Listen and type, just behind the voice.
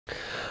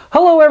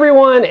Hello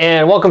everyone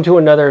and welcome to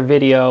another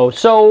video.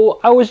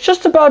 So I was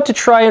just about to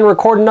try and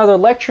record another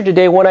lecture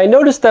today when I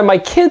noticed that my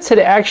kids had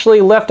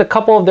actually left a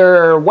couple of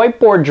their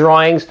whiteboard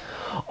drawings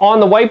on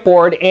the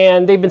whiteboard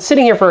and they've been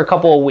sitting here for a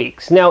couple of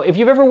weeks. Now if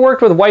you've ever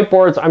worked with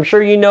whiteboards, I'm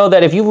sure you know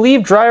that if you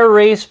leave dry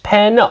erase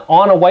pen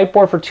on a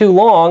whiteboard for too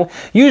long,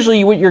 usually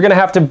you're going to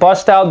have to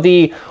bust out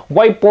the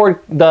liquid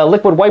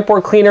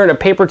whiteboard cleaner and a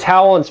paper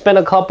towel and spend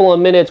a couple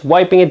of minutes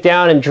wiping it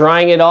down and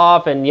drying it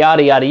off and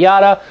yada yada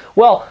yada.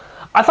 Well,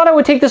 I thought I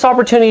would take this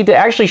opportunity to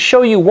actually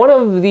show you one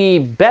of the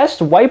best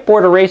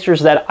whiteboard erasers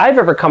that I've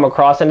ever come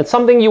across, and it's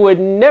something you would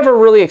never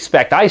really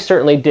expect. I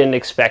certainly didn't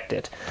expect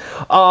it.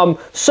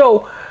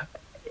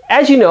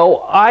 As you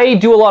know, I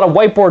do a lot of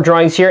whiteboard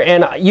drawings here,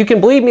 and you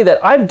can believe me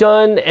that I've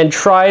done and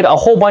tried a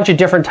whole bunch of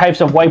different types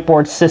of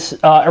whiteboard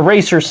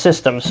eraser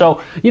systems.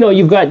 So, you know,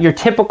 you've got your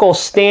typical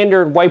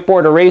standard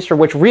whiteboard eraser,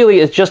 which really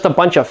is just a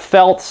bunch of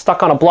felt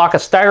stuck on a block of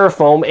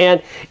styrofoam,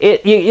 and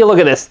you look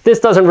at this. This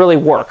doesn't really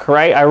work,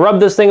 right? I rub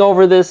this thing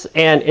over this,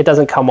 and it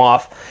doesn't come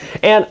off.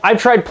 And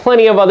I've tried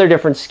plenty of other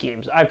different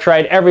schemes. I've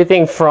tried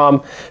everything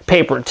from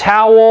paper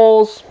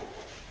towels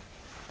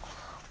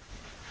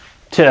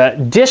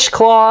to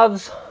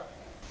dishcloths,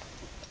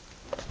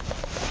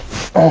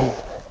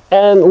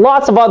 and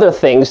lots of other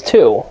things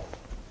too.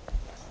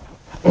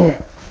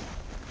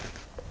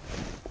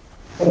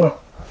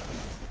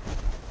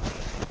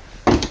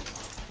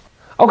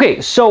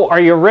 Okay, so are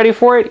you ready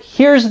for it?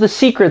 Here's the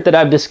secret that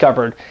I've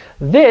discovered.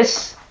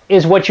 This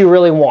is what you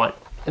really want.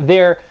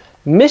 They're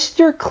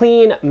Mr.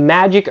 Clean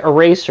Magic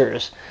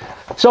Erasers.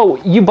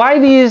 So you buy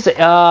these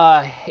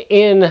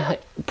in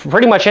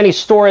pretty much any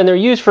store, and they're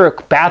used for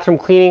bathroom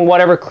cleaning,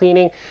 whatever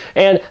cleaning,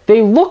 and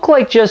they look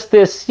like just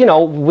this, you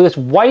know, this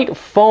white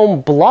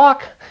foam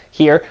block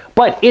here,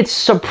 but it's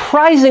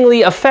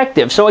surprisingly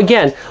effective. So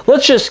again,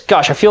 let's just,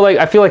 gosh, I feel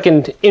like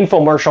an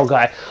infomercial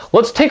guy.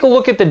 Let's take a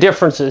look at the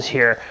differences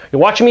here.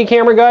 You're watching me,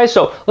 camera guys?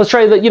 So let's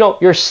try the, you know,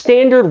 your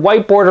standard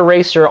whiteboard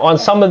eraser on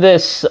some of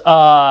this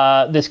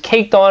this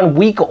caked on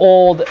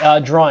week-old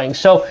drawing.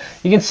 So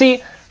you can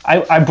see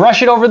I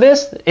brush it over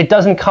this, it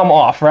doesn't come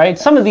off, right?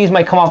 Some of these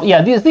might come off,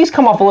 yeah, these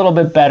come off a little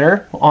bit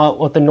better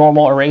with the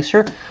normal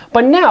eraser.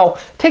 But now,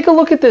 take a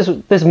look at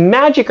this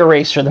magic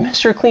eraser, the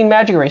Mr. Clean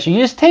Magic Eraser. You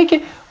just take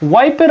it,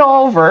 wipe it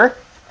all over,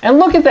 and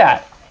look at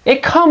that.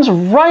 It comes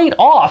right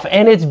off,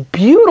 and it's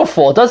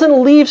beautiful. It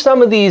doesn't leave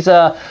some of these,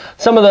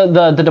 some of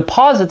the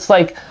deposits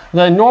like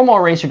the normal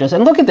eraser does.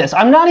 And look at this.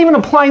 I'm not even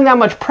applying that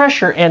much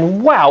pressure,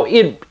 and wow,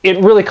 it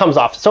really comes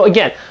off. So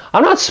again,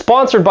 I'm not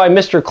sponsored by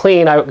Mr.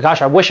 Clean.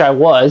 Gosh, I wish I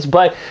was,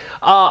 but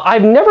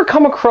I've never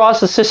come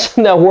across a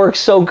system that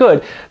works so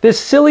good. This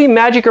silly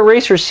magic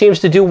eraser seems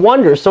to do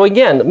wonders. So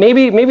again,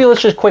 maybe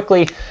let's just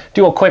quickly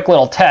do a quick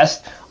little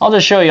test. I'll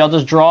just show you. I'll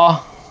just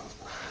draw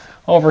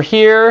over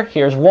here.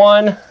 Here's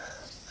one.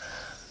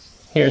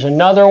 Here's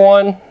another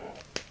one.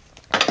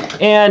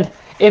 And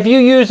if you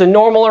use a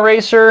normal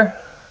eraser,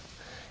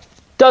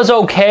 does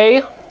okay.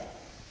 You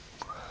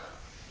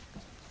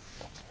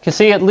can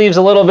see it leaves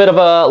a little bit of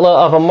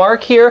a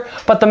mark here,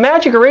 but the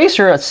magic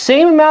eraser,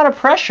 same amount of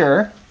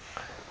pressure,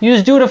 you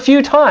just do it a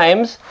few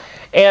times,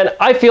 and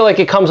I feel like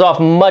it comes off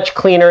much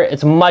cleaner.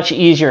 It's much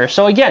easier.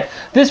 So again,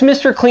 this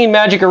Mr. Clean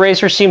Magic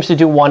Eraser seems to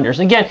do wonders.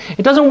 Again,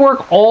 it doesn't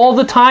work all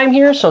the time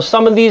here, so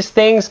some of these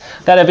things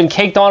that have been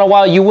caked on a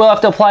while, you will have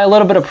to apply a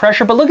little bit of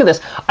pressure, but look at this.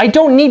 I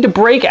don't need to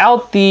break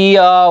out the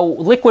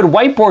liquid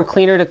whiteboard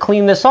cleaner to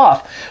clean this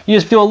off. You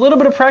just do a little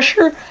bit of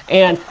pressure,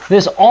 and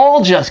this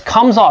all just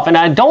comes off, and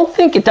I don't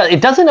think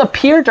it doesn't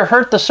appear to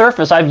hurt the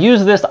surface. I've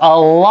used this a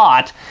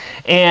lot,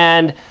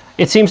 and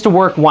it seems to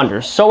work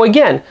wonders. So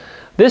again,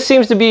 this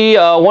seems to be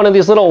one of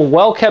these little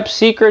well-kept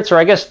secrets, or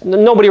I guess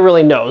nobody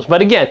really knows.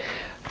 But again,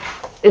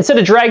 instead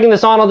of dragging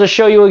this on, I'll just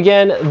show you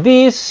again.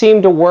 These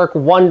seem to work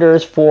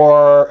wonders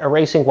for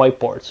erasing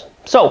whiteboards.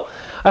 So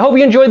I hope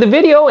you enjoyed the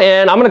video,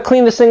 and I'm going to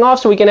clean this thing off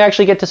so we can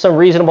actually get to some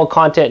reasonable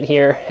content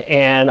here,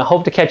 and I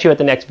hope to catch you at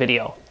the next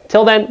video.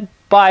 Till then,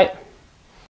 bye.